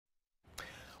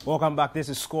Welcome back. This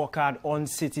is Scorecard on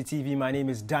Citi TV. My name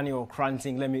is Daniel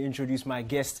Cranting. Let me introduce my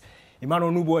guest.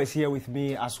 Emmanuel Nubo is here with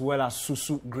me, as well as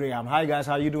Susu Graham. Hi guys,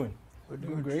 how are you doing? We're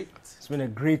doing great. It's been a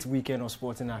great weekend of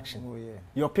sporting action. Oh yeah.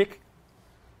 Your pick?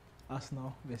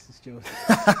 Arsenal versus Chelsea.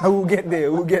 We'll get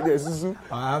there, Susu.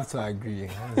 I have to agree.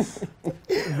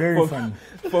 Very fun.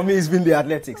 For me, it's been the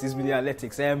athletics.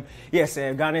 Yes,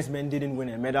 Ghana's men didn't win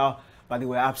a medal, but they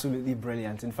were absolutely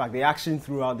brilliant. In fact, the action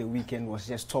throughout the weekend was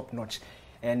just top-notch.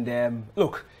 And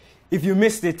look, if you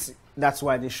missed it, that's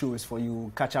why the show is for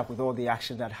you. Catch up with all the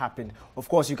action that happened. Of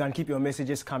course, you can keep your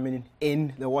messages coming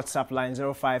in the WhatsApp line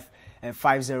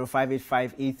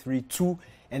 0550585832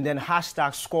 and then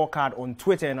hashtag Scorecard on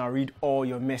Twitter, and I'll read all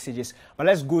your messages. But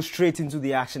let's go straight into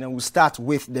the action, and we'll start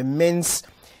with the men's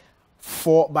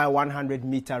 4x100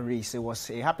 meter race.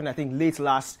 It happened, I think,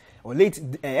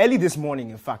 early this morning,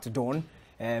 in fact, dawn.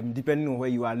 Depending on where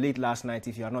you are, late last night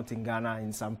if you are not in Ghana,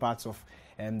 in some parts of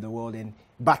the world.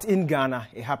 But in Ghana,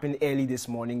 it happened early this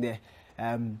morning.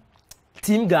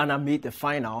 Team Ghana made the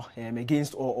final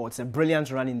against all odds. A brilliant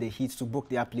run in the heat to book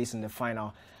their place in the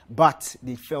final. But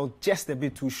they fell just a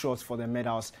bit too short for the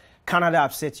medals. Canada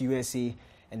upset USA,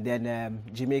 and then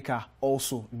Jamaica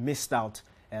also missed out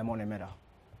on a medal.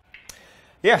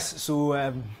 Yes, so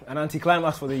an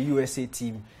anticlimax for the USA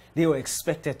team. They were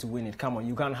expected to win it. Come on,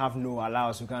 you can't have Noah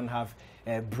Lyles, you can't have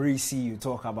Breezy, you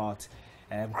talk about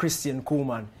Christian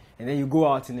Coleman, and then you go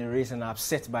out in a race and are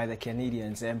upset by the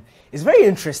Canadians. It's very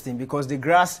interesting because the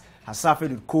grass has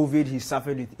suffered with COVID, he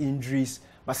suffered with injuries,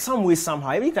 but some way, somehow,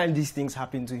 every time these things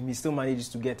happen to him, he still manages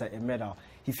to get a medal.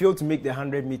 He failed to make the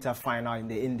 100-meter final in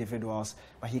the individuals,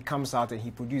 but he comes out and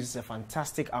he produces a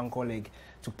fantastic ankle leg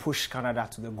to push Canada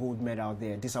to the gold medal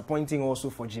there. Disappointing also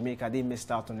for Jamaica, they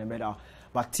missed out on the medal.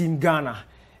 But Team Ghana,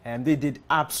 they did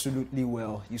absolutely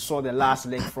well. You saw the last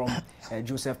leg from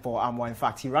Joseph Paul Amwa. In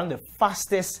fact, he ran the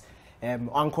fastest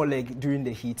ankle leg during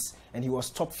the heats, and he was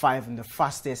top 5 in the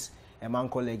fastest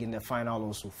ankle leg in the final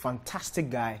also. Fantastic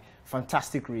guy,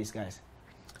 fantastic race, guys.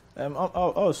 I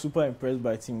was super impressed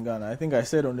by Team Ghana. I think I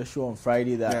said on the show on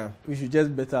Friday that we should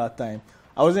just better our time.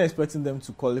 I wasn't expecting them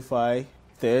to qualify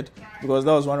third because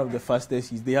that was one of the fastest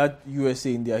heats. They had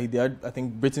USA in their heat. They had, I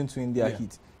think, Britain too in their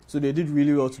heat. So they did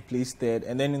really well to place third.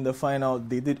 And then in the final,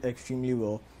 they did extremely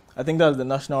well. I think that's the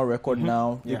national record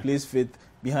now. They placed fifth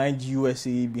behind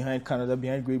USA, behind Canada,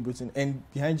 behind Great Britain, and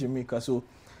behind Jamaica. So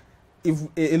if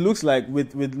it looks like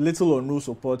with little or no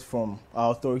support from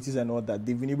our authorities and all that,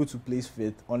 they've been able to place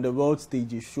fifth. On the world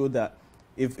stage, it showed that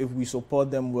if we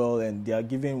support them well and they are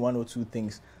given one or two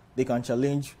things, they can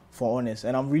challenge for honors.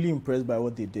 And I'm really impressed by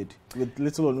what they did with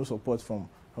little or no support from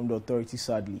the authorities,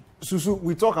 sadly. Susu,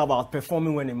 we talk about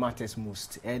performing when it matters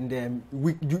most, and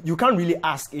you can't really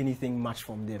ask anything much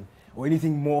from them or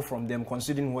anything more from them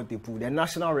considering what they put. Their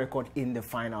national record in the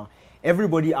final.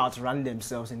 Everybody outran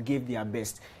themselves and gave their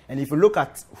best. And if you look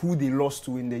at who they lost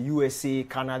to in the USA,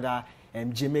 Canada,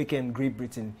 Jamaica, and Great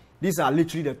Britain, these are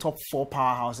literally the top 4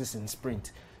 powerhouses in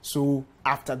sprint. So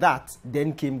after that,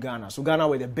 then came Ghana. So Ghana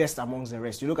were the best amongst the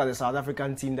rest. You look at the South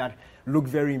African team that looked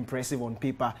very impressive on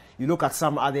paper. You look at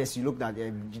some others. You look at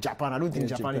Japan. I don't think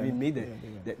Japan even made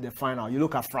the final. You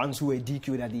look at France, who were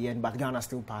DQ'd at the end, but Ghana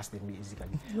still passed them basically.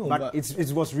 No, but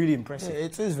it was really impressive.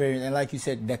 It is very, and like you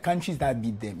said, the countries that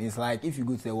beat them, it's like if you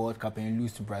go to the World Cup and you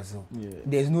lose to Brazil. Yeah.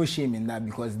 There's no shame in that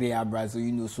because they are Brazil,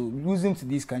 you know. So losing to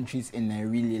these countries in a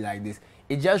relay like this,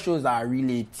 it just shows that our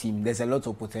relay team, there's a lot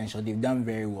of potential. They've done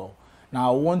very well.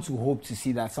 Now, I want to hope to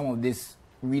see that some of this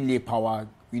relay power,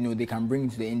 you know, they can bring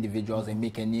to the individuals and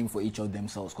make a name for each of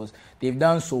themselves because they've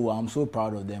done so well. I'm so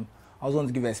proud of them. I also want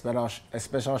to give a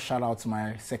special shout out to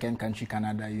my second country,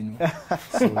 Canada, you know.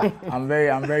 So I'm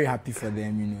very happy for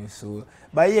them, you know. So,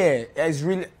 but yeah, it's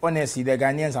really, honestly, the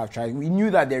Ghanaians have tried. We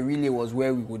knew that the relay was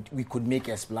where we could make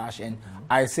a splash, and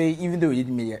I say even though we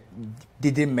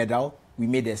didn't medal, we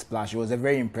made a splash. It was a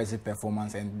very impressive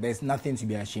performance, and there's nothing to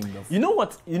be ashamed of. You know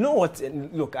what?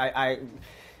 Look, I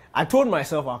told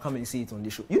myself I'll come and see it on the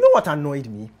show. You know what annoyed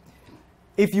me?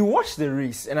 If you watch the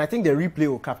race, and I think the replay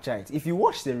will capture it. If you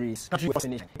watch the race,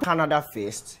 Canada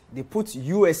first, they put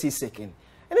USA second,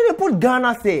 and then they put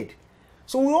Ghana third.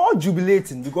 So we were all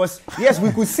jubilating because, yes,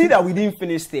 we could see that we didn't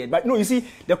finish third. But no, you see,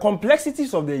 the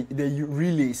complexities of the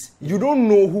relays, you don't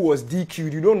know who was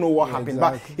DQ'd, you don't know what happened.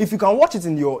 Exactly. But if you can watch it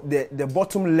in the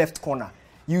bottom left corner,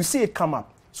 you see it come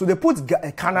up. So they put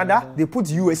Canada, they put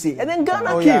USA, and then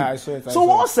Ghana came. Yeah, so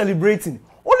we're all celebrating,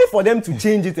 only for them to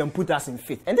change it and put us in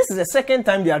fifth. And this is the second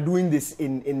time they are doing this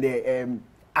in the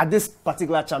at this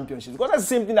particular championship. Because that's the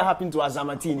same thing that happened to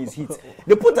Azamati in his heat.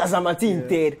 They put Azamati in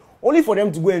third, only for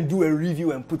them to go and do a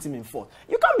review and put him in fourth.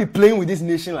 You can't be playing with this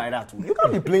nation like that. You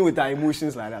can't be playing with our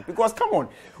emotions like that. Because come on,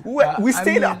 we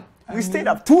stayed up. We stayed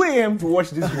up 2 a.m. to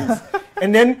watch this race.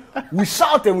 And then we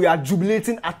shout and we are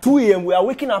jubilating at 2 a.m. We are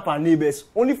waking up our neighbors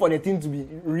only for the thing to be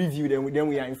reviewed and then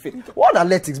we are in faith. World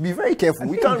Athletics, be very careful.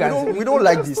 We don't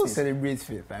like this. We celebrate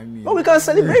faith. I mean, no, we can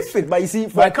celebrate faith, but you see,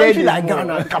 for a country like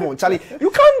Ghana, come on, Charlie, you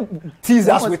can't tease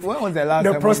us with when was the last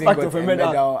the time prospect of a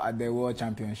medal at the World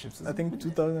Championships? I think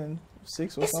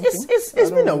 2006 or something.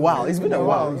 It's been a while. It's been a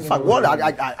while. In fact, World,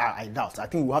 I doubt. I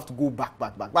think we'll have to go back.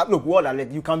 But look, World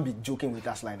Athletics, you can't be joking with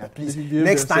us like that. Please,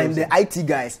 next time, the IT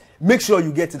guys, make sure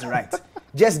you get it right.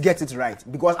 Just get it right.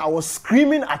 Because I was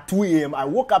screaming at 2 a.m. I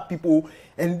woke up people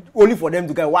and only for them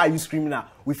to go, why are you screaming now?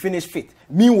 We finished fifth.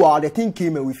 Meanwhile, the thing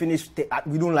came and we finished.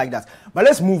 We don't like that. But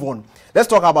let's move on. Let's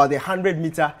talk about the 100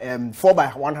 meter,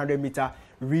 4x100 meter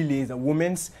relays, the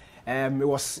women's. It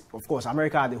was, of course,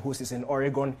 America had the hosts in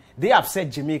Oregon. They upset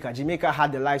Jamaica. Jamaica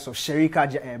had the likes of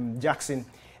Shericka Jackson.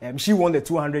 She won the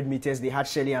 200 meters. They had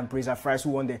Shelley and Fraser Price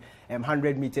who won the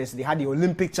 100 meters. They had the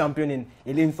Olympic champion in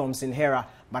Elaine Thompson-Herah.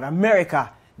 But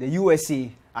America, the USA,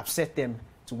 upset them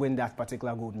to win that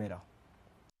particular gold medal.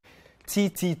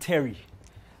 T.T. Terry,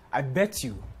 I bet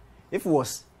you, if it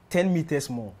was 10 meters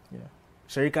more,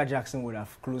 Shericka Jackson would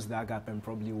have closed that gap and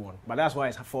probably won. But that's why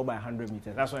it's 4x100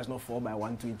 meters. That's why it's not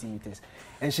 4x120 meters.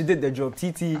 And she did the job.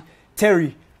 T.T.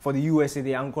 Terry for the USA,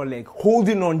 the ankle leg,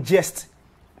 holding on just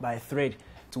by a thread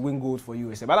to win gold for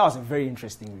USA. But that was a very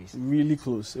interesting race. Really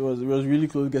close. It was really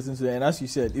close getting to there. And as you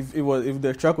said, if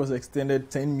the track was extended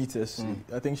 10 meters,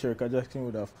 I think Shericka Jackson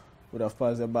would have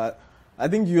passed it. But I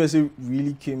think USA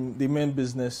really they meant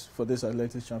business for this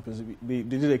athletics championship. They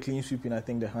did a clean sweep in, I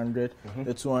think, the 100,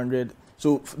 the 200.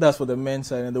 So that's for the men's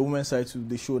side, and the women's side too,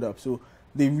 they showed up. So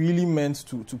they really meant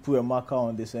to put a marker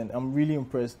on this, and I'm really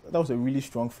impressed. That was a really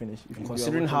strong finish.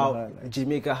 Considering how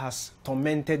Jamaica has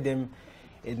tormented them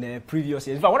in the previous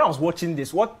years. In fact, when I was watching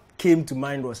this, what came to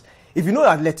mind was, if you know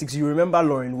athletics, you remember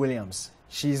Lauren Williams.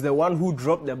 She's the one who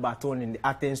dropped the baton in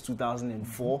Athens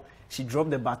 2004. She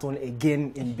dropped the baton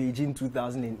again in Beijing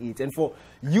 2008. And for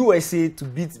USA to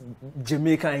beat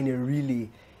Jamaica in a relay,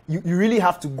 you really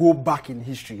have to go back in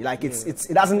history. Like it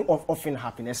doesn't often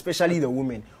happen, especially the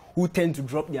women who tend to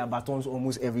drop their batons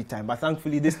almost every time. But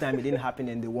thankfully, this time it didn't happen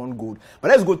and they won gold.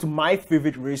 But let's go to my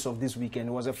favorite race of this weekend.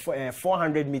 It was a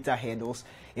 400-meter hurdles.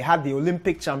 It had the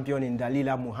Olympic champion in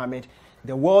Dalila Muhammad,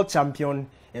 the world champion,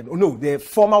 the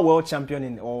former world champion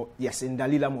in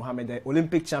Dalila Muhammad, the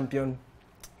Olympic champion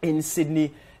in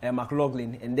Sydney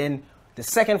McLaughlin, and then the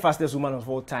second fastest woman of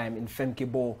all time in Femke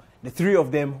Bol. The three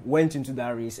of them went into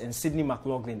that race, and Sydney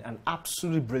McLaughlin, an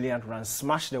absolutely brilliant run,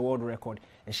 smashed the world record,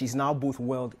 and she's now both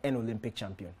world and Olympic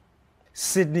champion.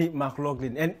 Sydney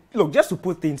McLaughlin. And look, just to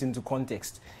put things into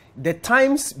context, the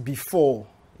times before,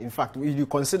 in fact, if you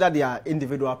consider their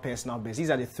individual personal best, these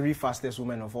are the three fastest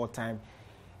women of all time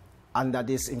under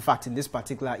this, in fact, in this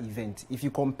particular event. If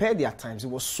you compare their times, it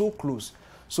was so close.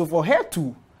 So for her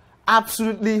to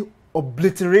absolutely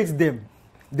obliterate them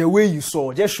the way you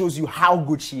saw just shows you how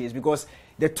good she is, because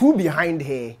the two behind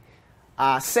her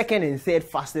are second and third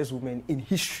fastest women in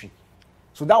history.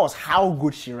 So that was how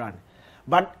good she ran.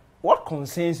 But what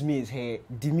concerns me is her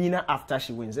demeanor after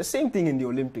she wins. The same thing in the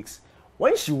Olympics.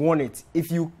 When she won it,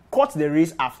 if you caught the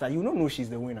race after, you don't know she's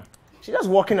the winner. She's just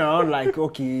walking around like,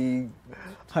 okay,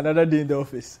 another day in the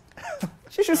office.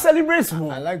 She should celebrate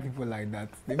more. I like people like that.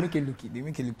 They make it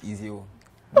look easier.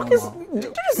 Okay, did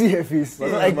you see her face?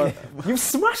 Like, you've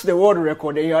smashed the world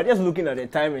record and you are just looking at the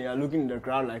time and you are looking at the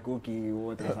crowd like, okay,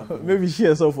 what has happened? Maybe she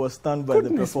herself was stunned by the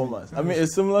performance. I mean,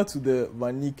 it's similar to the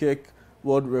Van Niekerk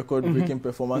world record breaking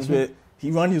performance where he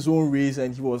ran his own race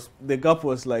and the gap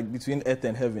was like between earth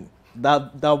and heaven.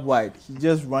 That wide. He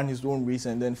just ran his own race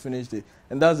and then finished it.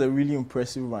 And that's a really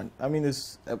impressive run. I mean,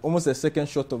 it's almost a second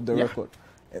shot of the record.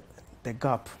 The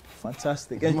gap.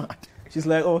 Fantastic. And she's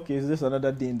like, okay, it's just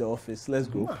another day in the office. Let's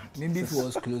go. Maybe if it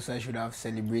was closer, I should have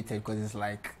celebrated, because it's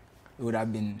like, it would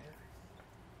have been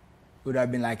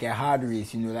like a hard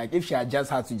race, like if she had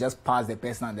just had to just pass the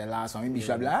person at the last one, maybe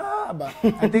she would be like, but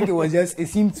I think it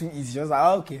seemed too easy. Just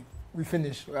like, okay, we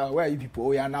finished. Where are you people?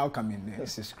 Oh, you are now coming there.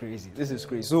 This is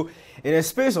crazy. So in a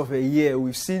space of a year,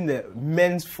 we've seen the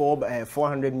men's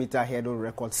 400-meter hurdle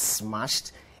record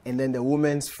smashed, and then the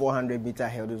women's 400-meter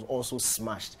hurdles also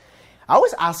smashed. I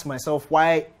always ask myself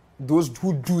why those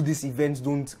who do these events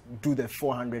don't do the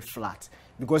 400 flat.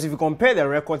 Because if you compare the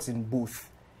records in both,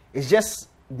 it's just,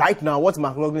 right now, what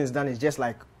McLaughlin has done is just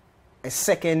like a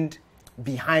second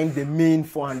behind the main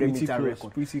 400-meter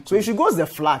record. So if she goes the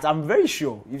flat, I'm very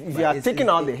sure if you are taking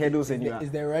out the hurdles and you are...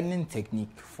 It's the running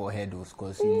technique for hurdles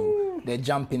because, you know, the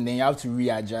jumping, then you have to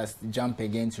readjust, jump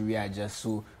again to readjust.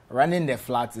 So running the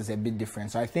flats is a bit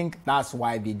different. So I think that's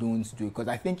why they don't do it. Because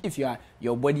I think if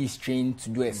your body is trained to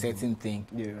do a certain thing,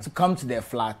 to come to the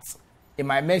flats, it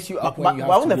might mess you up when you have to go.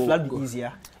 Why won't the flat be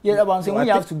easier? Yeah, but I'm saying when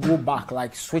you have to go back,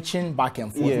 like switching back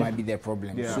and forth might be the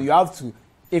problem. Yeah. So you have to,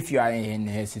 if you are in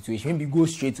her situation, maybe go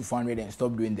straight to 400 and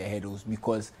stop doing the hurdles.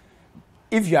 Because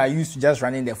if you are used to just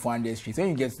running the 400 straight, when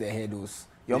you get to the hurdles,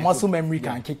 your muscle memory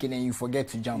can kick in and you forget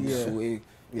to jump. So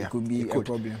it could be a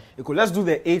problem. Let's do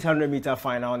the 800-meter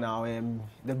final now.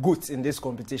 The GOAT in this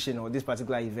competition or this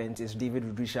particular event is David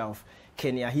Rudisha of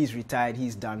Kenya. He's retired,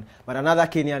 he's done. But another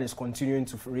Kenyan is continuing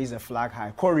to raise the flag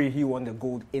high. Corey, he won the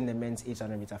gold in the men's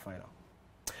 800-meter final.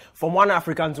 From one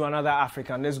African to another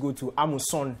African, let's go to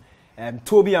Amuson.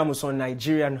 Toby Amuson,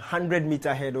 Nigerian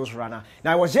 100-meter hurdles runner.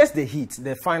 Now, it was just the heat.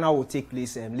 The final will take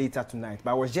place later tonight.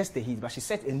 But it was just the heat. But she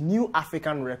set a new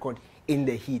African record in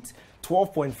the heat.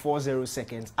 12.40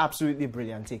 seconds. Absolutely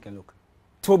brilliant. Take a look.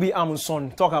 Toby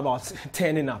Amuson, talk about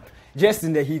turning up. Just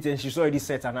in the heat, and she's already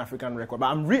set an African record. But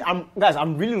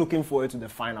I'm really looking forward to the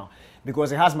final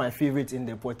because it has my favorite in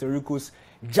the Puerto Rico's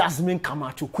Jasmine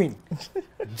Camacho Queen.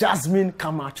 Jasmine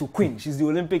Camacho Queen. She's the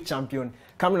Olympic champion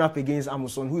coming up against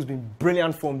Amuson, who's been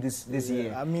brilliant form this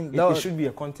year. I mean, it should be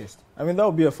a contest. I mean, that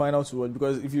would be a final to watch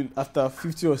because if you after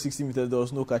 50 or 60 meters, there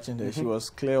was no catching her. She was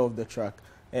clear of the track.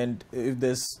 And if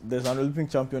there's an Olympic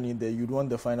champion in there, you'd want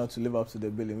the final to live up to the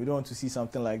billing. We don't want to see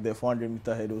something like the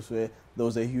 400-meter hurdles where there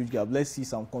was a huge gap. Let's see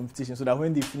some competition so that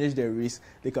when they finish their race,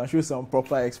 they can show some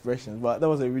proper expressions. But that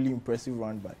was a really impressive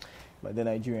run by the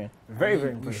Nigerian. Very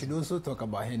impressive. We should also talk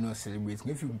about her not celebrating.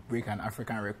 If you break an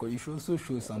African record, you should also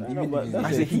show some.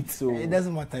 That's a hit, so it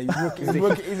doesn't matter. You broke it.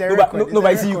 It's a record.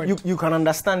 But see, you can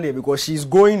understand it because she's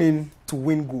going in to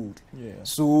win gold. Yeah.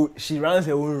 So she runs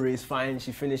her own race, fine.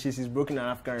 She finishes. She's broken an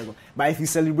African record. But if you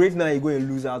celebrate now, you're going to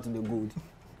lose out on the gold.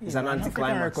 It's an anticlimax.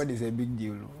 African record is a big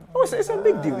deal. Oh, it's a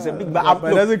big deal. It's a big. But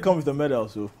it doesn't come with a medal,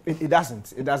 so it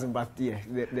doesn't. It doesn't. But yeah,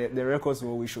 the records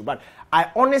will always show. But I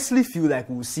honestly feel like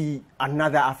we'll see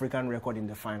another African record in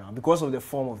the final because of the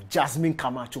form of Jasmine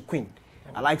Camacho Queen.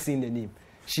 I like saying the name.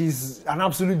 She's an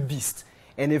absolute beast.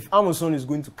 And if Amuson is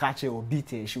going to catch her or beat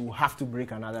her, she will have to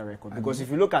break another record. Because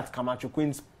if you look at Camacho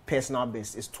Queen's personal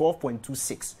best, it's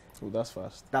 12.26. Oh, that's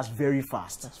fast. That's very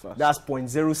fast. That's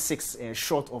 0.06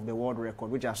 short of the world record,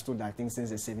 which has stood, I think,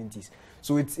 since the 70s.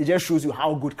 So it just shows you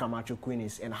how good Camacho Queen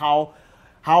is and how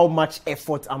much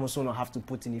effort Amuson will have to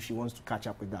put in if she wants to catch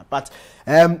up with that. But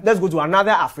let's go to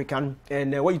another African.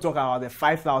 And when you talk about the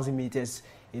 5,000 meters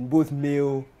in both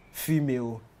male,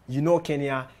 female, you know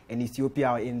Kenya and Ethiopia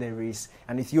are in the race.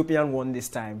 And Ethiopian won this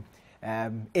time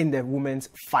in the women's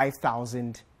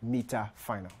 5,000 meter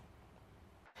final.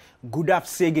 Gudap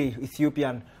Sege,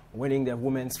 Ethiopian, winning the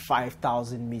women's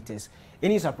 5,000 meters.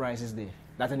 Any surprises there?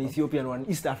 That an Ethiopian won,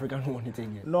 East African won it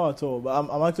again? Not at all, but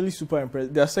I'm actually super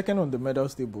impressed. They are second on the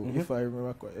medals table, if I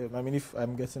remember. If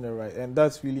I'm getting it right. And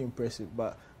that's really impressive.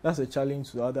 But that's a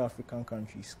challenge to other African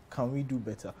countries. Can we do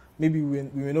better? Maybe we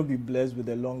may not be blessed with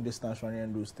the long distance running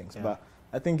and those things. Yeah. But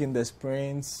I think in the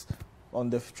sprints,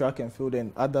 on the track and field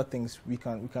and other things, we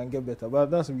can get better. But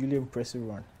that's a really impressive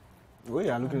run. Oh,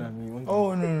 yeah, looking at me.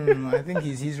 Oh, no. I think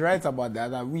he's right about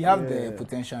that. We have the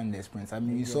potential in the sprints. I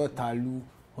mean, you saw Talu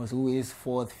was always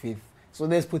 4th, 5th. So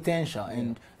there's potential.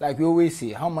 And like we always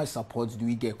say, how much support do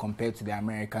we get compared to the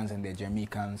Americans and the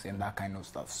Jamaicans and that kind of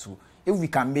stuff? So if we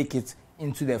can make it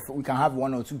into we can have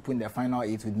 1 or 2 people in the final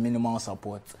 8 with minimal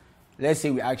support. Let's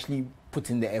say we actually put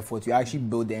in the effort, we actually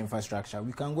build the infrastructure,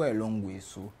 we can go a long way.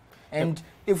 So. And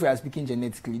if we are speaking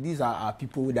genetically, these are our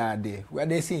people that are there. We are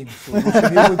the same, so we should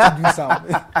be able to do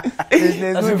something.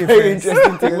 There's That's no a difference. very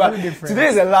interesting thing. There's no difference. Today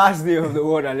is the last day of the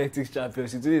World Athletics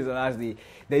Championship. Today is the last day.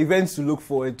 The events to look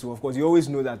forward to, of course, you always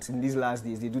know that in these last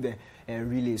days, they do the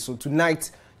relay. So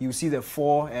tonight, you see the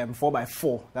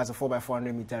 4x4. That's a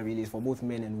 4x400 meter relays for both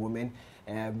men and women.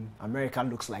 America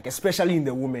looks like, especially in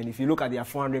the women. If you look at their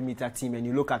 400 meter team and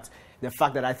you look at the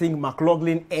fact that I think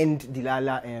McLaughlin and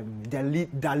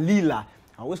Dalila,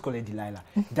 I always call it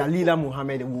Dalila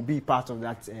Muhammad will be part of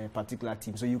that particular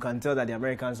team. So you can tell that the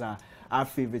Americans are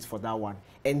favorites for that one.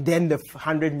 And then the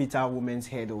 100 meter women's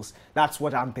hurdles. That's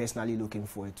what I'm personally looking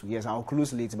forward to. Yes, I'll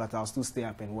close late, but I'll still stay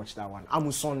up and watch that one.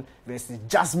 Amuson versus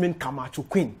Jasmine Camacho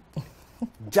Queen.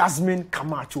 Jasmine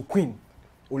Camacho Queen,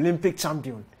 Olympic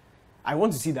champion. I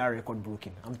want to see that record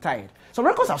broken. I'm tired. Some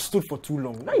records have stood for too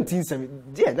long.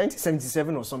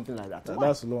 1977 or something like that.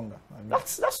 That's longer.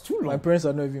 That's too long. My parents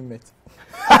are not even met.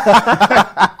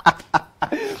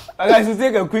 Guys, we'll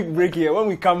take a quick break here. When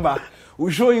we come back,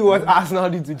 we'll show you what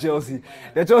Arsenal did to Chelsea.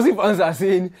 The Chelsea fans are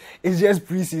saying it's just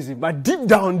pre-season, but deep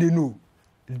down they know.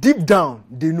 Deep down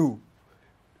they know.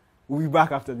 We'll be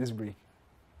back after this break.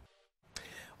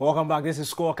 Welcome back. This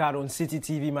is Scorecard on Citi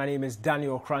TV. My name is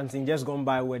Daniel Cranting. Just gone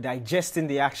by, we're digesting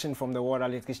the action from the World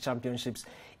Athletics Championships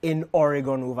in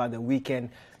Oregon over the weekend.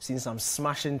 Seen some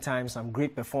smashing time, some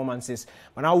great performances.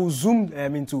 But now we'll zoom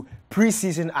into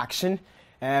pre-season action.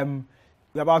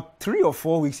 We're about 3 or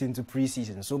 4 weeks into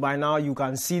pre-season. So by now you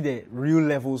can see the real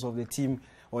levels of the team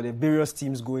or the various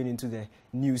teams going into the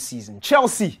new season.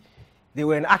 Chelsea, they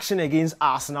were in action against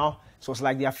Arsenal. So it's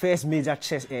like their first major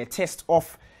test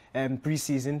of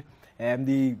pre-season.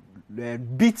 They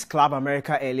beat Club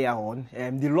America earlier on.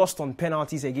 They lost on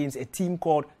penalties against a team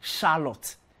called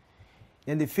Charlotte.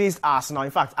 Then they faced Arsenal.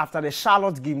 In fact, after the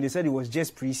Charlotte game, they said it was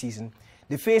just pre-season.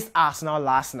 They faced Arsenal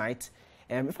last night.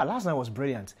 In fact, last night was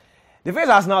brilliant. They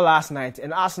faced Arsenal last night,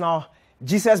 and Arsenal,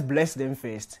 Jesus blessed them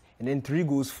first, and then 3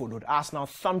 goals followed. Arsenal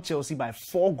thumped Chelsea by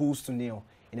 4-0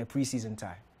 in a pre-season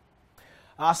tie.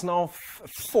 Arsenal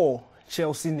 4,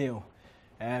 Chelsea 0.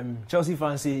 Chelsea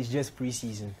fans say it's just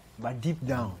pre-season, but deep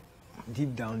down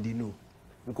they know,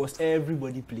 because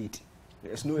everybody played.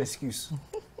 There's no excuse.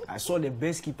 I saw the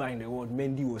best keeper in the world,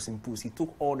 Mendy, was imposed. He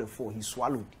took all the 4, he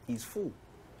swallowed. He's full.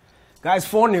 Guys,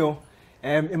 4-0.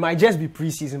 It might just be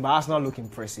pre-season, but Arsenal look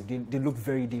impressive. They look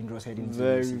very dangerous heading into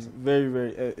the season.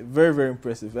 Very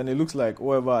impressive. And it looks like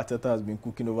whatever Arteta has been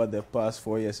cooking over the past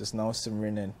 4 years is now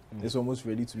simmering and it's almost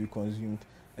ready to be consumed.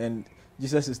 And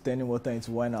Jesus is turning water into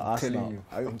wine at Arsenal.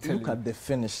 Look at the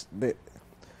finish.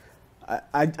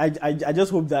 I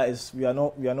just hope that we are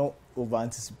not over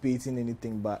anticipating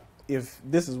anything, but if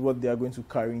this is what they are going to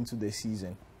carry into the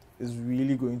season, it's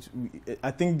really going to.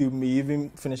 I think they may even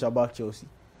finish above Chelsea.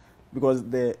 Because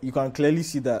you can clearly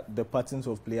see that the patterns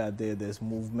of play are there. There's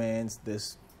movements.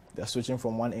 They're switching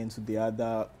from one end to the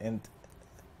other. And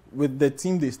with the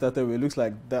team they started with, it looks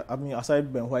like that. I mean,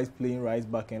 aside Ben White playing right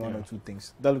back and 1 or 2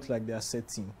 things, that looks like their set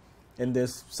team. And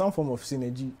there's some form of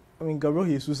synergy. I mean, Gabriel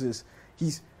Jesus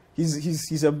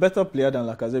he's a better player than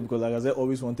Lacazette, because Lacazette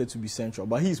always wanted to be central,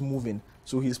 but he's moving,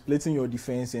 so he's splitting your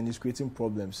defense and he's creating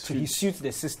problems. So he suits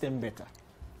the system better.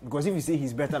 Because if you say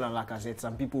he's better than Lacazette,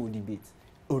 some people will debate.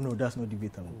 Oh no, that's not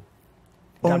debatable.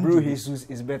 Gabriel Jesus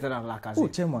is better than Lacazette. Oh,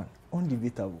 Chairman,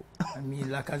 undebatable. I mean,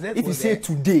 Lacazette. If you say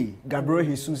today, Gabriel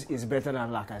Jesus is better than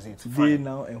Lacazette. Today,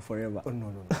 now, and forever. Oh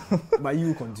no. But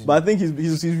you continue. But I think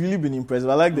he's really been impressive.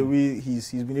 I like the way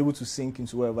he's been able to sink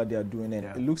into whatever they are doing, and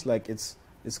it looks like it's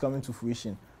coming to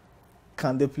fruition.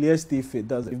 Can the players stay fit?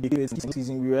 That's if they play this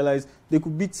season, we realize they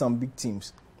could beat some big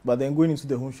teams. But then going into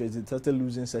the home stretch, they started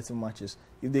losing certain matches.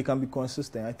 If they can be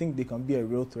consistent, I think they can be a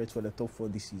real threat for the top 4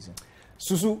 this season.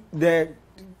 Susu,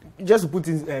 just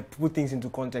to put things into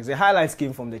context, the highlights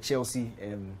came from the Chelsea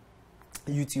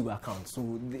YouTube account.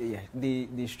 So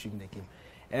they streamed the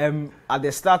game. At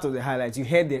the start of the highlights, you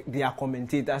heard their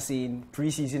commentator saying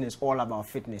pre-season is all about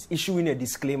fitness, issuing a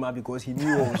disclaimer because he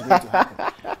knew what was going to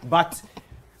happen. But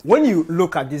when you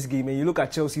look at this game and you look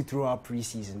at Chelsea throughout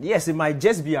pre-season, yes, it might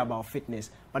just be about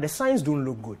fitness, but the signs don't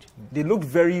look good. They look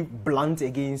very blunt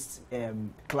against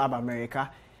Club America.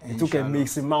 It took a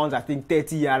Mason Mount, I think,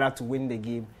 30-yarder to win the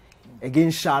game.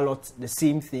 Against Charlotte, the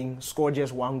same thing. Scored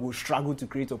just 1 goal, struggled to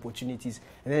create opportunities.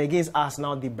 And then against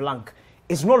Arsenal, they blank.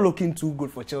 It's not looking too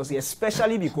good for Chelsea,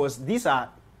 especially because these are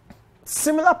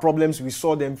similar problems we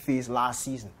saw them face last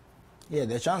season. Yeah,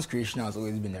 the chance creation has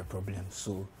always been a problem.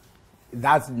 So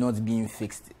that not being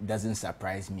fixed doesn't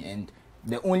surprise me. And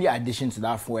the only addition to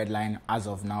that forward line as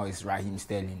of now is Raheem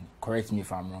Sterling. Correct me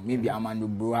if I'm wrong. Maybe Amando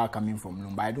Broha coming from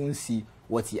Lund, but I don't see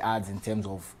what he adds in terms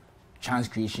of chance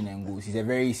creation and goals. He's a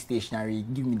very stationary,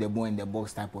 give me the ball in the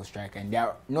box type of striker, and they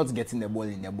are not getting the ball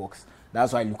in the box.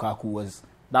 That's why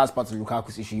that's part of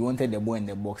Lukaku's issue. He wanted the ball in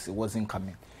the box, it wasn't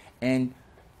coming. And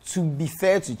to be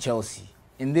fair to Chelsea,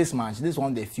 in this match, this is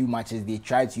one of the few matches they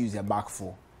tried to use a back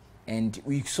 4. And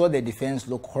we saw the defense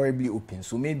look horribly open.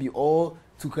 So maybe all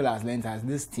Tuchel has learned as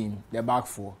this team, the back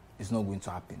 4 is not going to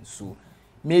happen. So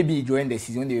maybe during the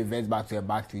season, when they revert back to a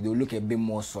back 3, they'll look a bit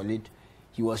more solid.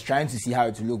 He was trying to see how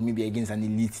it will look maybe against an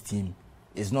elite team.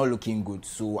 It's not looking good.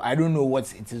 So I don't know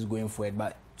what it is going for it,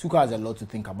 but Tuchel has a lot to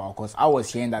think about, because I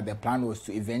was hearing that the plan was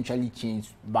to eventually change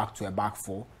back to a back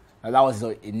 4. That was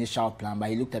the initial plan, but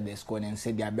he looked at the squad and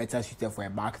said they are better suited for a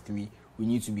back 3. We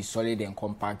need to be solid and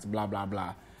compact, blah, blah,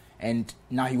 blah. And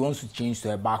now he wants to change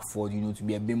to a back 4, to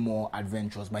be a bit more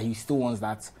adventurous, but he still wants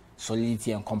that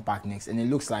solidity and compactness. And it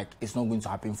looks like it's not going to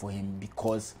happen for him,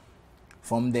 because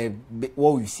from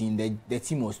what we've seen, the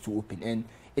team was too open. And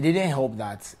it didn't help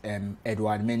that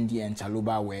Edouard Mendy and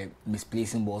Chalobah were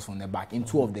misplacing balls from the back. In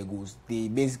 2 of the goals, they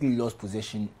basically lost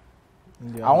possession.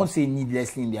 I won't say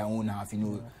needlessly in their own half. You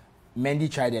know,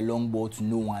 Mendy tried a long ball to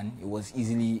no one. It was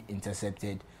easily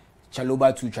intercepted.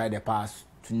 Chalobah too tried a pass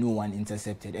to no one,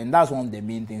 intercepted. And that's one of the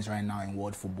main things right now in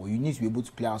world football. You need to be able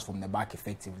to play out from the back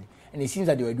effectively. And it seems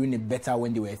that they were doing it better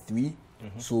when they were 3.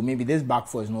 So maybe this back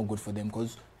 4 is not good for them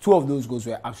because 2 of those goals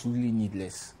were absolutely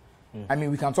needless. I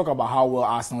mean, we can talk about how well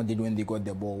Arsenal did when they got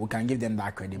the ball. We can give them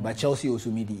that credit. But Chelsea also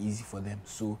made it easy for them.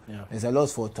 So there's a lot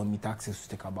for Tommy Taxis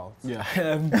to talk about. Yeah.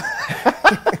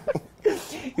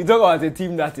 You talk about a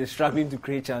team that is struggling to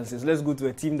create chances. Let's go to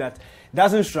a team that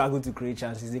doesn't struggle to create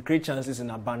chances. They create chances in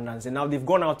abundance. And now they've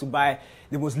gone out to buy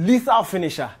the most lethal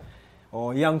finisher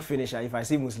or young finisher. If I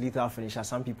say most lethal finisher,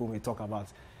 some people may talk about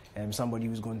somebody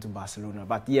who's gone to Barcelona.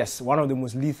 But yes, one of the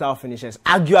most lethal finishers,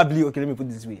 arguably, okay, let me put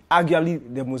it this way,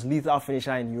 arguably the most lethal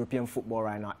finisher in European football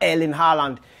right now, Erling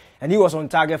Haaland. And he was on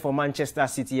target for Manchester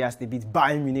City as they beat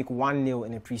Bayern Munich 1-0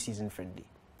 in a preseason friendly.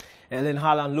 Erling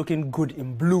Haaland looking good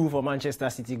in blue for Manchester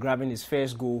City, grabbing his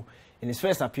first goal in his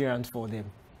first appearance for them.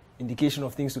 Indication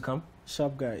of things to come?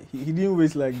 Sharp guy. He didn't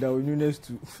wait like Darwin Núñez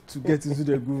to get into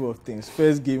the groove of things.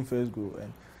 First game, first goal.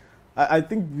 And I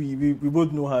think we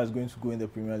both know how it's going to go in the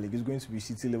Premier League. It's going to be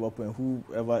City, Liverpool, and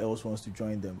whoever else wants to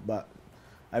join them. But,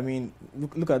 I mean,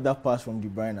 look at that pass from De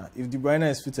Bruyne. If De Bruyne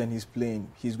is fit and he's playing,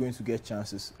 he's going to get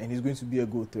chances, and he's going to be a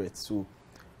goal threat. So,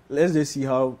 let's just see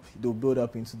how they'll build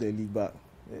up into the league. But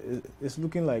it's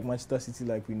looking like Manchester City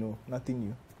like we know. Nothing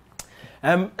new.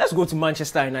 Let's go to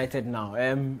Manchester United now.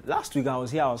 Last week I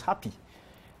was here, I was happy.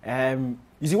 You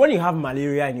see, when you have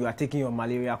malaria and you are taking your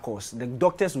malaria course, the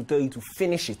doctors will tell you to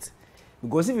finish it.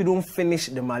 Because if you don't finish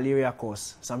the malaria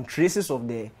course, some traces of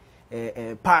the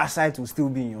parasite will still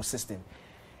be in your system.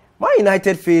 Man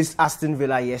United faced Aston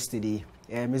Villa yesterday.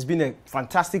 It's been a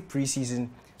fantastic preseason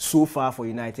so far for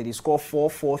United. They scored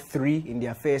 4-4-3 in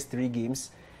their first 3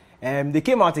 games. They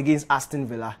came out against Aston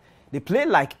Villa. They played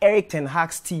like Erik ten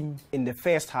Hag's team in the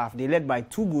first half. They led by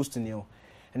 2-0.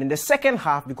 And in the second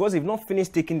half, because they've not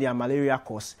finished taking their malaria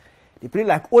course, they played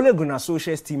like Ole Gunnar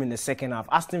Solskjaer's team in the second half.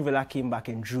 Aston Villa came back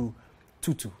and drew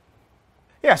 2-2.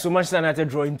 Yeah, so Manchester United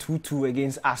drawing 2-2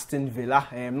 against Aston Villa.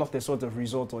 Not the sort of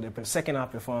result, or the second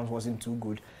half performance wasn't too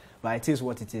good. But it is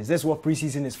what it is. That's what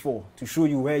preseason is for, to show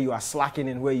you where you are slacking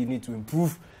and where you need to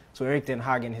improve. So Erik ten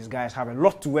Hag and his guys have a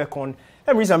lot to work on.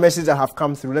 Let me read some messages that have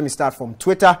come through. Let me start from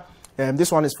Twitter.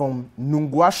 This one is from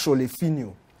Nungwa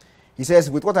Sholefinho. He says,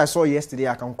 with what I saw yesterday,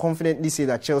 I can confidently say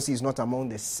that Chelsea is not among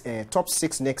the top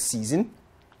 6 next season.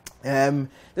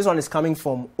 This one is coming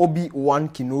from Obi-Wan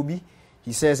Kenobi.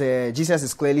 He says, Jesus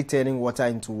is clearly turning water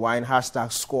into wine. Hashtag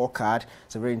scorecard.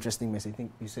 It's a very interesting message. I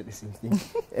think you said the same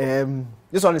thing.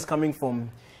 This one is coming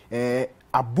from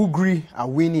Abugri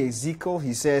Awini Ezekiel.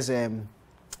 He says,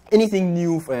 anything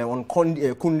new on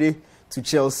Kunde to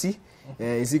Chelsea?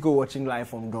 Ezekiel watching live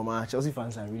from Doma. Chelsea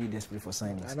fans are really desperate for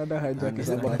signings. Another hijack is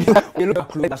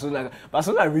about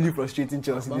Barcelona are really frustrating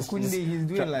Chelsea. But Kunde, he's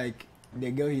doing like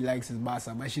the girl he likes is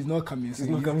Barca, but she's not coming. She's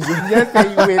not coming. Just say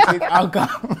you wait, I'll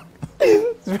come.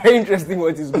 It's very interesting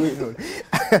what is going on.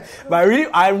 But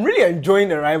I'm really enjoying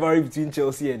the rivalry between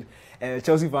Chelsea and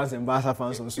Chelsea fans and Barca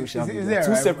fans on social media.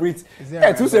 Two separate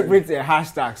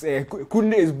hashtags.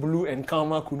 Kunde is blue and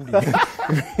Karma Kunde.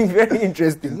 Very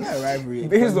interesting. It's not a rivalry.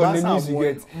 Based on the news you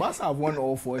get. Barca have won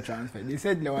all 4 transfers. They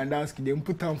said Lewandowski, they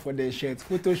put him for their shirts,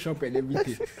 Photoshop and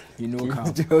everything. You know,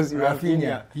 Chelsea,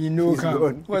 Rafinha. You know,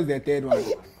 what's the third one?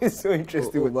 It's so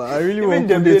interesting. But I really want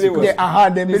Dembele to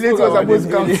Dembele was supposed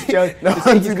to come to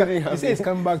Chelsea. He said he's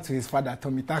coming back to his father,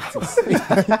 Tommy Taxis.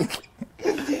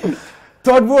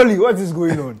 Todd Bowley, what is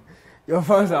going on? Your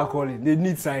fans are calling. They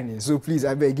need signings. So please,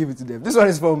 I beg, give it to them. This one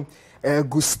is from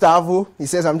Gustavo. He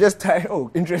says, I'm just tired. Oh,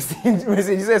 interesting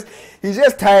message. He says, he's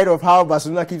just tired of how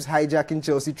Barcelona keeps hijacking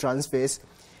Chelsea transfers.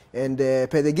 And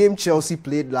per the game Chelsea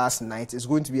played last night, it's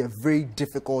going to be a very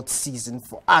difficult season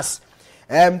for us.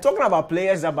 Talking about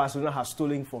players that Barcelona has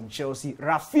stolen from Chelsea,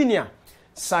 Rafinha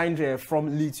signed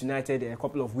from Leeds United a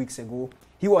couple of weeks ago.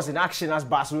 He was in action as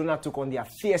Barcelona took on their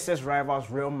fiercest rivals,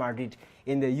 Real Madrid,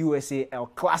 in the USA El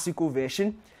Clasico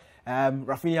version.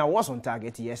 Rafinha was on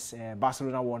target, yes.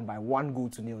 Barcelona won by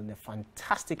 1-0 in a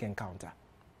fantastic encounter.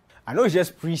 I know it's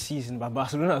just pre-season, but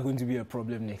Barcelona are going to be a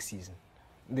problem next season.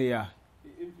 They are.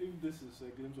 If this is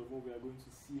a glimpse of what we are going to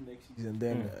see next season,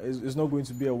 then it's not going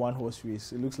to be a one-horse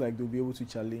race. It looks like they'll be able to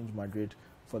challenge Madrid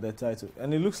for the title.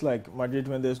 And it looks like Madrid,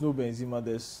 when there's no Benzema,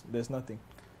 there's nothing.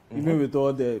 Even with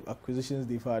all the acquisitions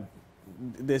they've had,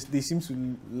 they seem to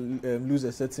lose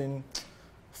a certain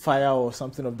fire or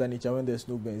something of that nature when there's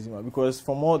no Benzema. Because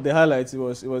from all the highlights, it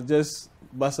was just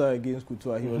Barca against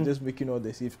Couture. He was just making all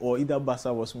the saves, or either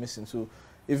Barca was missing. So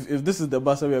if this is the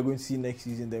Barca we are going to see next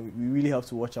season, then we really have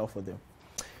to watch out for them.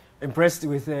 Impressed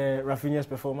with Rafinha's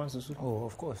performance also? Oh,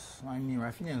 of course. I mean,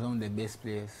 Rafinha is one of the best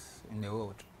players in the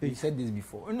world. We said this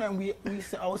before. And I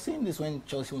was saying this when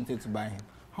Chelsea wanted to buy him.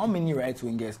 How many right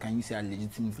wingers can you say are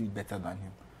legitimately better than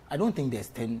him? I don't think there's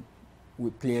 10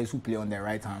 players who play on the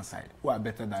right-hand side who are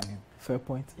better than him. Fair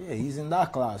point. Yeah, he's in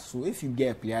that class. So if you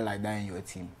get a player like that in your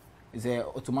team, it's an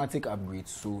automatic upgrade.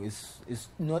 So it's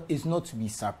not to be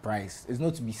surprised. It's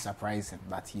not to be surprising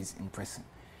that he's impressing.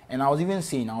 And I was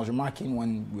remarking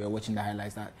when we were watching the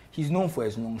highlights that he's known for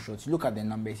his long shots. You look at the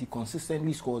numbers, he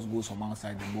consistently scores goals from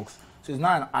outside the box. So it's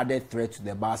not an added threat to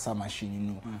the Barca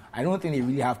machine, I don't think they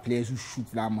really have players who shoot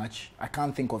that much. I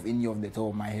can't think of any of the top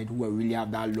of my head who really have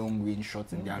that long range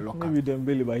shots in their locker. Maybe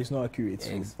Dembele, but he's not accurate.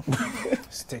 His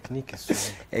technique is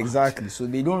so exactly. So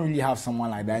they don't really have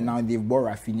someone like that. Now they've brought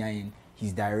Rafinha in.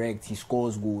 He's direct. He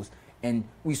scores goals. And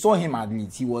we saw him at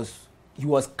Leeds. He was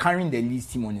carrying the Leeds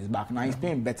team on his back. Now he's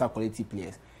playing better quality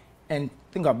players. And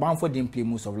think about Bamford didn't play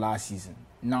most of last season.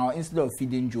 Now instead of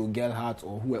feeding Joe Gelhardt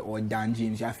or Dan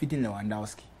James, you are feeding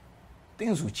Lewandowski.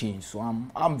 Things will change. So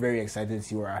I'm very excited to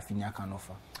see what Rafinha can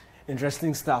offer.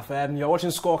 Interesting stuff. You're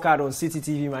watching Scorecard on Citi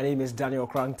TV. My name is Daniel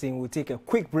Crankton. We'll take a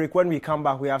quick break. When we come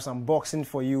back, we have some boxing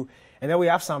for you. And then we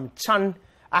have some Chan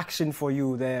action for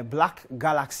you. The Black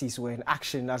Galaxies were in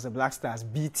action as the Black Stars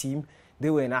B team. They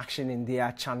were in action in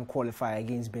their Chan qualifier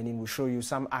against Benin. We'll show you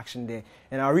some action there.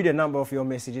 And I'll read a number of your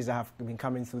messages that have been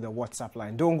coming through the WhatsApp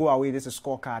line. Don't go away. This is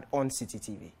Scorecard on Citi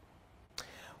TV.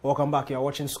 Welcome back. You're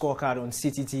watching Scorecard on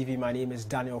Citi TV. My name is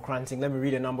Daniel Cranting. Let me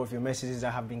read a number of your messages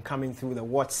that have been coming through the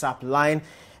WhatsApp line.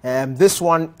 This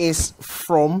one is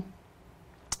from...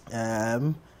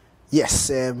 okay,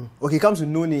 comes with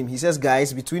no name. He says,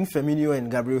 guys, between Firmino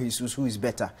and Gabriel Jesus, who is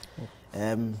better?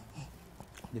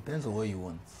 Depends on what you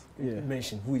want. Yeah.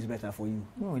 Mention who is better for you.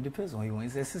 No, it depends on what you want.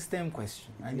 It's a system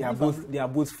question. They are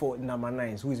both for number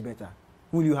 9s. Who is better?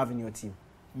 Who do you have in your team?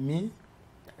 Me?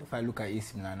 If I look at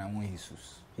AC Milan, I want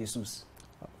Jesus.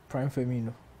 Prime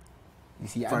Firmino. You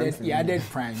see, he added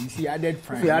Prime. You see, added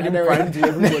Prime. He added Prime to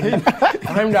everybody.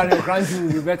 Prime Daniel Cranting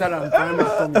will be better than Prime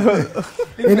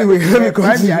Firmino. Anyway, let me continue.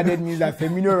 Prime he added means that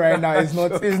Firmino right now is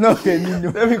not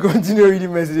Firmino. Let me continue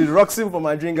reading messages. Roxin from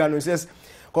Adringano says,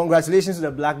 congratulations to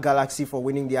the Black Galaxy for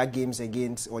winning their game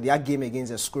against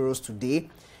the Squirrels today.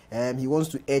 He wants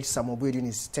to urge Samobuedu in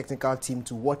his technical team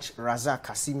to watch Razak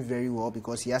Kasim very well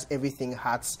because he has everything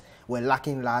Hearts were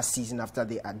lacking last season after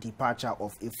the departure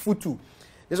of Ifutu.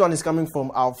 This one is coming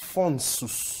from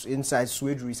Alphonsus inside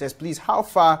Swedru. He says, please, how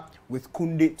far with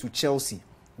Koundé to Chelsea?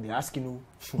 They're asking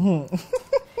who.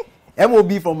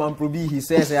 MOB from Amprobi, he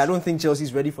says, I don't think Chelsea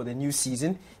is ready for the new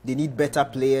season. They need better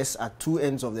players at two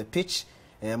ends of the pitch.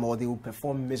 Or they will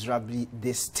perform miserably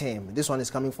this term. This one is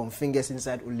coming from Fingers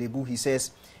inside Olebu. He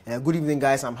says, good evening,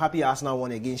 guys. I'm happy Arsenal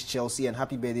won against Chelsea and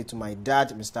happy birthday to my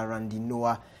dad, Mr. Randy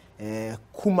Noah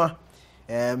Kuma.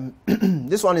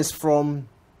 This one is from,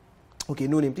 okay,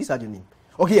 no name. Please add your name.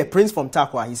 Okay, yeah, Prince from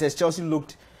Takwa. He says, Chelsea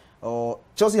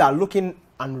are looking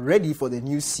unready for the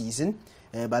new season.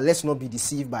 But let's not be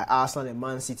deceived by Arsenal and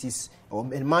Man City's or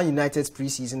Man United's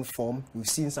preseason form. We've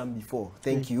seen some before.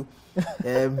 Thank you.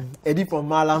 Eddie from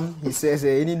Malam, he says,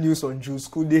 any news on Jules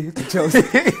Koundé to Chelsea?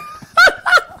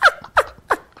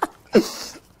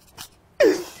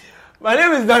 My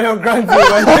name is Daniel Grant.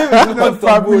 My name is not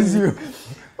Fabrizio.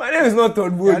 My name is not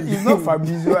Todd Bowley. It's not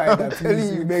Fabrizio either.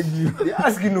 Please, you beg you. They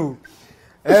ask you no.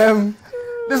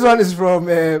 This one is from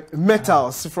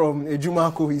Metals from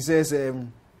Jumako. He says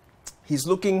he's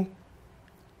looking.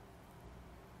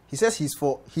 He says he's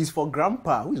for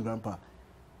Grandpa. Who is Grandpa?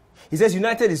 He says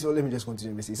United is. Let me just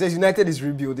continue. He says United is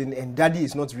rebuilding and Daddy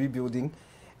is not rebuilding.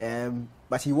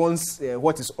 But he wants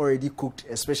what is already cooked,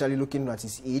 especially looking at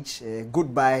his age.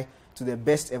 Goodbye to the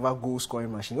best ever goal scoring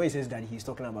machine. When he says Daddy, he's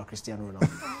talking about Cristiano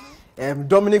Ronaldo.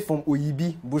 Dominic from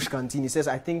Oyibi, Bush Canteen, he says,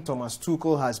 I think Thomas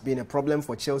Tuchel has been a problem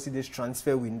for Chelsea this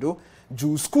transfer window.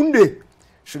 Jules Koundé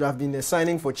should have been a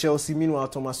signing for Chelsea. Meanwhile,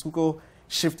 Thomas Tuchel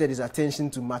shifted his attention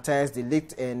to Matthias de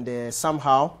Ligt and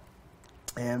somehow,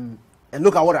 and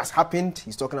look at what has happened.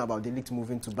 He's talking about de Ligt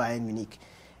moving to Bayern Munich.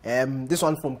 This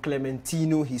one from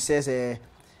Clementino, he says,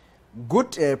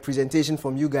 good presentation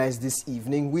from you guys this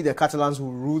evening. We the Catalans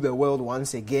will rule the world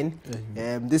once again.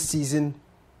 This season,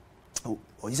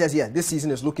 he says, this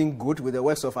season is looking good with the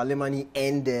works of Alemany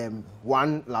and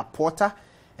Juan Laporta.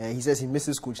 He says he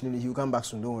misses Coach Nili. He'll come back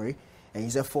soon, don't worry. And he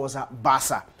said, Forza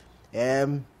Barca.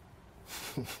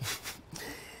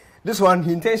 This one,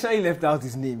 he intentionally left out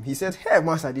his name. He said, "Hey,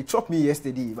 master, they chopped me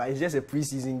yesterday, but it's just a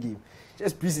preseason game.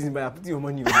 Just preseason, but I put your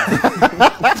money on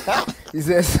it." He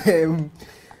says,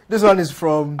 this one is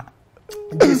from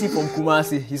JC from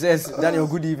Kumasi. He says, "Daniel,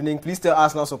 good evening. Please tell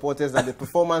Arsenal supporters that the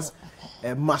performance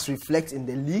must reflect in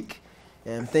the league.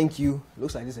 Thank you."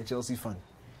 Looks like this is a Chelsea fan.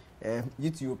 You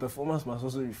too, your performance must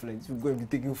also reflect. If you're going to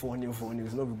be taking 4-0,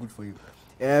 it's not be good for you.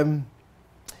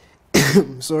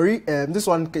 Sorry, this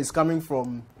one is coming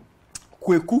from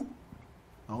Kweku.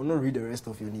 I will not read the rest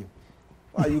of your name.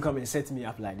 Why you come and set me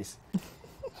up like this?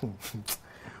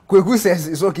 Kweku says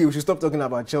it's okay, we should stop talking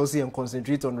about Chelsea and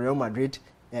concentrate on Real Madrid.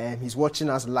 He's watching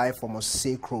us live from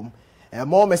Osei Chrome.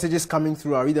 More messages coming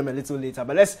through. I'll read them a little later.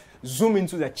 But let's zoom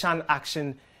into the CHAN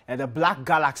action. The Black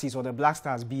Galaxies, or the Black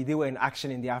Stars B, they were in action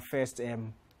in their first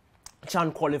CHAN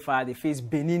qualifier. They faced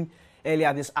Benin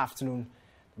earlier this afternoon.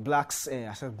 Blacks,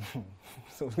 I said,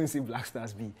 so I was going to say Black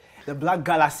Stars B. The Black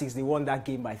Galaxies, they won that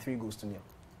game by 3-0.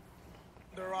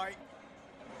 The right.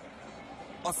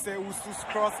 Osei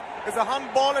cross is a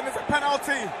handball and it's a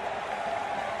penalty.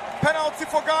 Penalty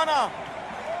for Ghana.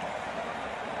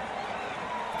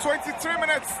 23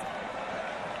 minutes.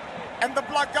 And the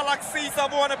Black Galaxies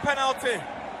have won a penalty.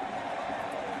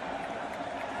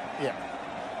 Yeah.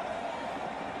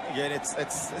 Again,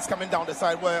 it's coming down the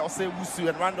side where Osei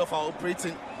and Randolph are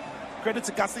operating. Credit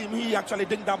to Kasim, he actually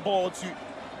dinked that ball to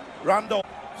Randolph.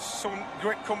 Shown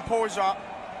great composure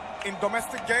in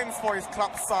domestic games for his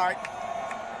club side.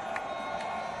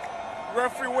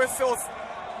 Referee whistles.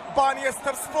 Barnier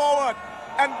steps forward.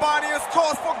 And Barnier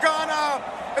scores for Ghana.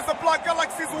 It's the Black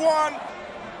Galaxies 1.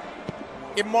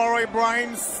 Imoro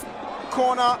Ibrahim's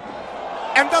corner.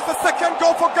 And that's the second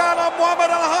goal for Ghana.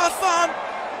 Mohamed Al-Hassan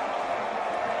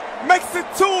makes it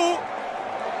 2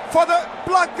 for the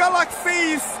Black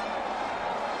Galaxies.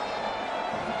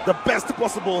 The best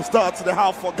possible start to the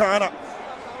half for Ghana.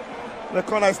 The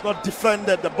corner is not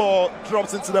defended. The ball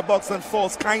drops into the box and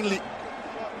falls kindly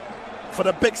for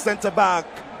the big centre back,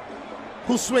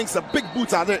 who swings a big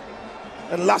boot at it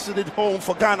and lashes it home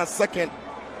for Ghana's second.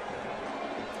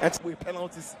 And with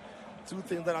penalties, 2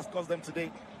 things that has cost them today.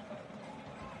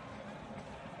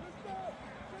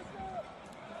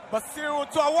 Basiru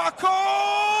to Awako!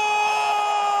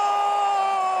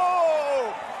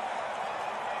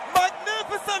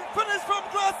 Magnificent finish from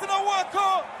Glass and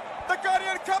Awako, the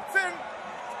Guardian captain.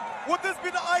 Would this be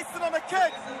the icing on the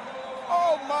cake?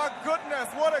 Oh my goodness,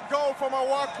 what a goal from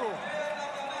Awako.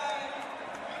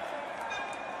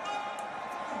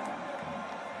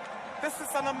 This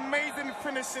is an amazing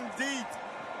finish indeed.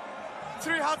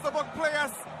 3 Hazabok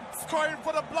players scoring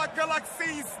for the Black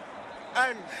Galaxies.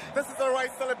 And this is the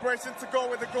right celebration to go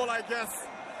with the goal, I guess.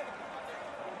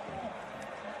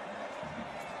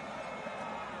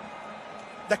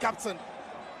 The captain,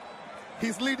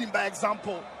 he's leading by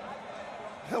example.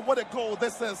 What a goal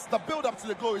this is. The build-up to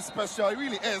the goal is special. It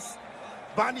really is.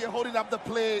 Barnier holding up the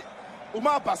play.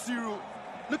 Umar Basiru,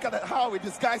 look at how he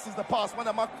disguises the pass when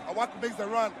Awako makes the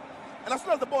run. And as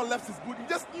soon as the ball left his boot, he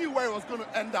just knew where it was going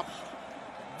to end up.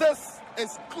 This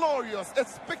is glorious.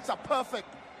 It's picture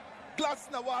perfect.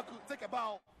 Gladson Awako, take a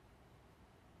bow.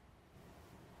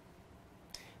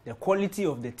 The quality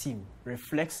of the team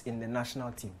reflects in the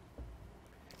national team.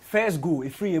 First goal,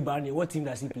 Ifri Ebani, what team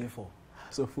does he play for?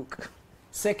 Suffolk.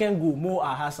 Second goal, Mo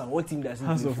Ahassan, what team does he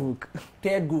play for?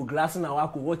 Third goal, Gladson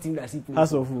Awako, what team does he play for?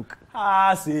 Suffolk.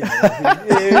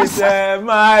 It's a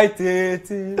mighty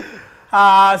team.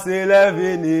 Has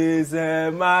 11 is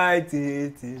a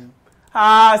mighty team.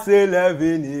 Has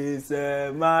 11 is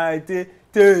a mighty team.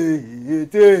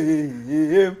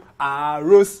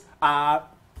 Arrows are.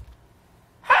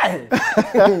 Hey!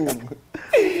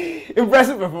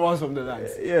 Impressive performance from the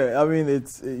lads. Yeah, I mean,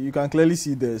 it's you can clearly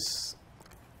see this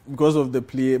because of the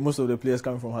play. Most of the players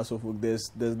coming from Hasselhoff.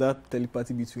 There's that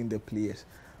telepathy between the players.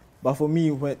 But for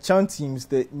me, when CHAN teams,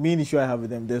 the main issue I have with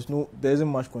them, there isn't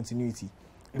much continuity.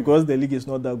 Because the league is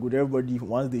not that good, everybody,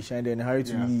 once they shine, they're in a hurry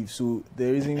to leave. So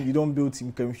you don't build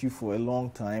team chemistry for a long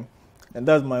time. And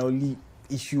that's my only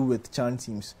issue with CHAN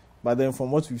teams. But then from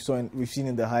what we've seen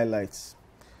in the highlights,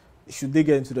 should they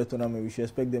get into the tournament, we should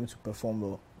expect them to perform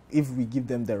well if we give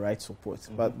them the right support.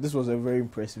 But this was a very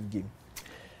impressive game.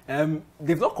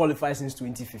 They've not qualified since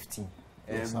 2015.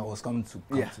 Yes, I was coming to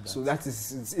come to that. So that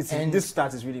is this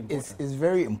start is really important. It's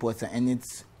very important, and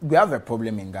we have a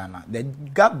problem in Ghana. The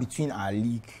gap between our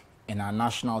league and our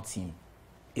national team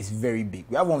is very big.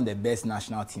 We have one of the best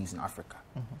national teams in Africa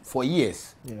for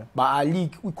years. Yeah. But our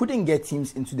league, we couldn't get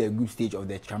teams into the group stage of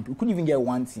the champion. We couldn't even get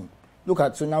one team.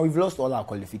 So now we've lost all our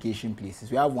qualification places.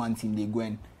 We have one team, they go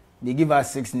and they give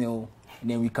us 6-0, and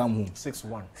then we come home.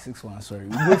 6-1. 6-1, sorry.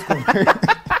 We both come.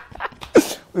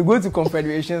 We go to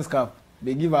Confederations Cup,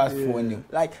 they give us 4-0.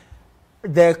 Like,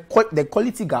 the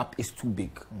quality gap is too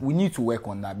big. We need to work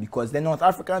on that because the North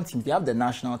African teams, they have the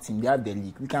national team, they have the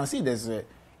league. We can see there's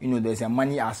a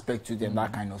money aspect to them,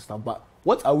 that kind of stuff. But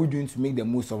what are we doing to make the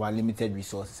most of our limited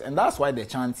resources? And that's why the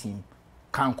Chan team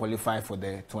can't qualify for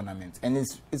the tournament. And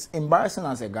it's embarrassing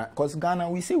as a Ghana, because Ghana,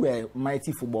 we say we're a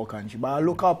mighty football country, but our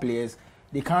local players,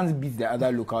 they can't beat the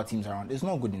other local teams around. It's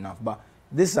not good enough. But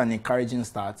this is an encouraging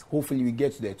start. Hopefully we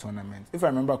get to the tournament. If I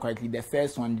remember correctly, the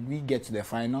first one, did we get to the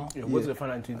final? Yeah, we got to the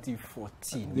final in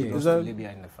 2014. Yeah. We lost to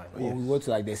Libya in the final. Or we go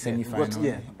to like the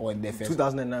semi-final or in the first.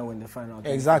 2009 when the final.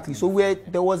 Exactly. So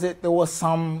there was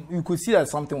some, you could see that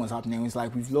something was happening. It's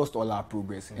like we've lost all our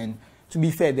progress. And to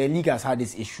be fair, the league has had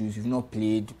its issues. We've not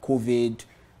played, COVID,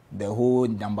 the whole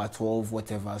number 12,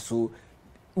 whatever. So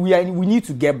we need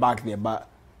to get back there, but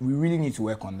we really need to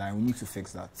work on that. We need to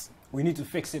fix that. We need to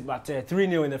fix it, but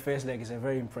 3-0 in the first leg is a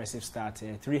very impressive start.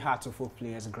 3 heart-to-folk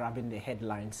players grabbing the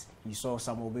headlines. You saw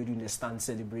Samuel Bedu in the stand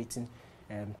celebrating.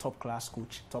 Top-class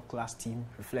coach, top-class team,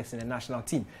 reflecting the national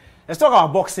team. Let's talk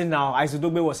about boxing now.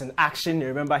 Aizodogbe was in action.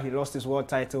 Remember, he lost his world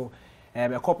title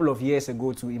a couple of years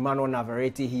ago to Emmanuel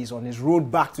Navarrete. He's on his road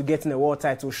back to getting a world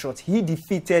title shot. He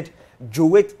defeated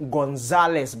Joet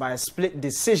Gonzalez by a split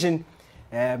decision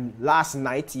last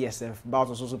night. Yes, the bout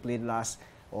was also played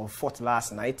fought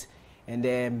last night.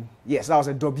 And yes, that was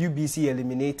a WBC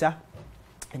eliminator.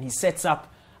 And he sets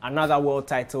up another world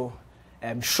title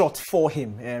shot for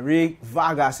him. Ray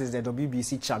Vargas is the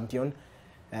WBC champion.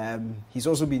 He's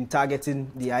also been targeting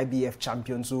the IBF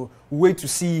champion. So we wait to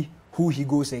see who he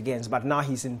goes against. But now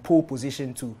he's in pole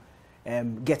position to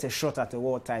get a shot at the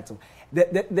world title.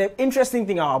 The interesting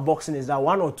thing about boxing is that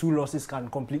 1 or 2 losses can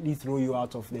completely throw you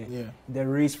out of the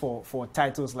race for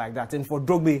titles like that. And for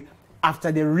Dogbe,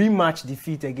 after the rematch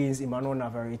defeat against Emmanuel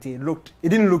Navarrete, it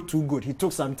didn't look too good. He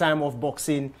took some time off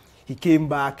boxing. He came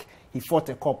back. He fought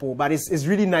a couple. But it's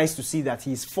really nice to see that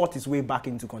he's fought his way back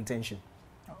into contention.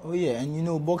 Oh, yeah.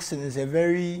 And, boxing is a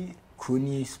very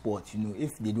crony sport.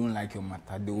 If they don't like your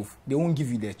matter, they won't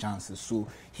give you their chances. So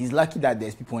he's lucky that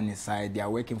there's people on his side. They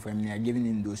are working for him. They are giving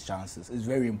him those chances. It's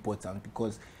very important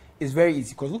because it's very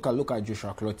easy. Because look at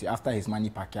Joshua Clottey after his Manny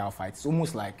Pacquiao fight. It's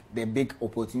almost like the big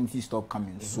opportunities stop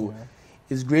coming. So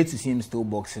it's great to see him still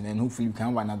boxing, and hopefully we can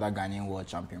have another Ghanaian world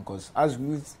champion. Because as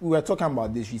we were talking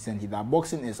about this recently, that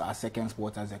boxing is our second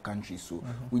sport as a country. So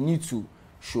we need to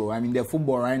show. I mean, the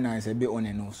football right now is a bit on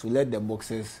and off. So let the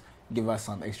boxers give us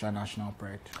some extra national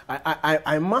pride.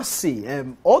 I must say,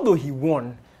 although he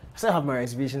won, I still have my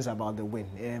reservations about the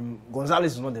win.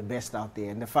 Gonzalez is not the best out there,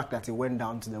 and the fact that he went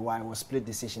down to the wire was split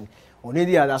decision. On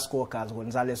any other scorecards,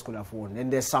 Gonzalez could have won.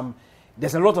 And there's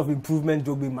a lot of improvement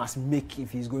Dogbe must make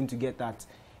if he's going to get that.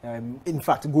 In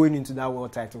fact, going into that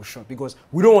world title shot, because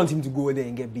we don't want him to go there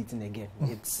and get beaten again.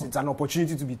 It's an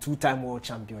opportunity to be 2-time world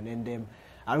champion, and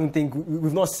I don't think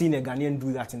we've not seen a Ghanaian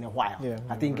do that in a while. Yeah,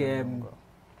 I think.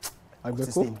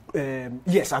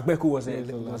 Yes, Agbeko was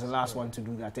the last one to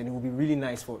do that, and it would be really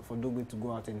nice for Dogbe to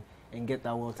go out and get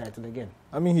that world title again.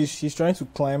 I mean, he's trying to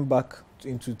climb back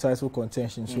into title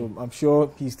contention, so I'm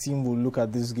sure his team will look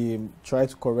at this game, try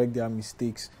to correct their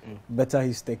mistakes, better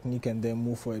his technique, and then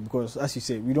move for it. Because, as you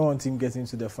said, we don't want him getting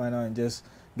to the final and just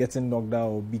getting knocked out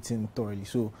or beaten thoroughly.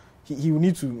 So he will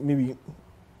need to maybe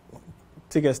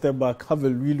take a step back, have a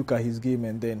relook at his game,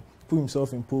 and then put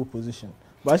himself in pole position.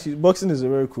 But actually, boxing is a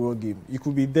very cruel game. You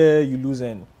could be there, you lose,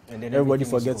 and then everybody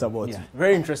forgets about it.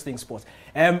 Very interesting sport.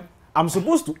 I'm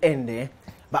supposed to end there,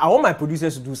 but I want my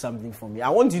producers to do something for me. I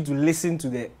want you to listen to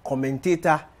the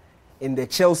commentator in the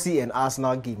Chelsea and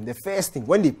Arsenal game. The first thing,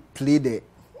 when they played it,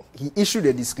 he issued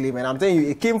a disclaimer, and I'm telling you,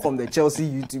 it came from the Chelsea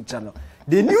YouTube channel.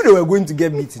 They knew they were going to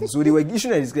get beaten, so they were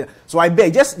issuing a disclaimer. So I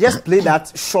beg, just play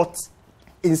that short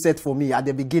insert for me at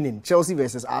the beginning. Chelsea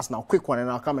versus Arsenal. Quick one, and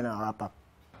I'll come in and I'll wrap up.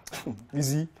 You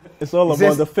see? It's all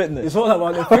about the fitness. It's all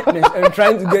about the fitness and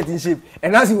trying to get in shape.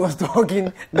 And as he was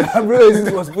talking,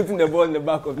 the was putting the ball in the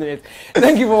back of the net.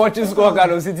 Thank you for watching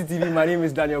Scorecard on Citi TV. My name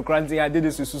is Daniel Kranti. I did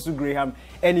this with Susu Graham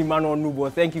and Emmanuel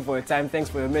Nubo. Thank you for your time. Thanks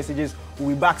for your messages.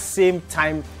 We'll be back same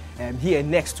time here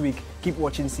next week. Keep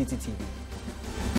watching Citi TV.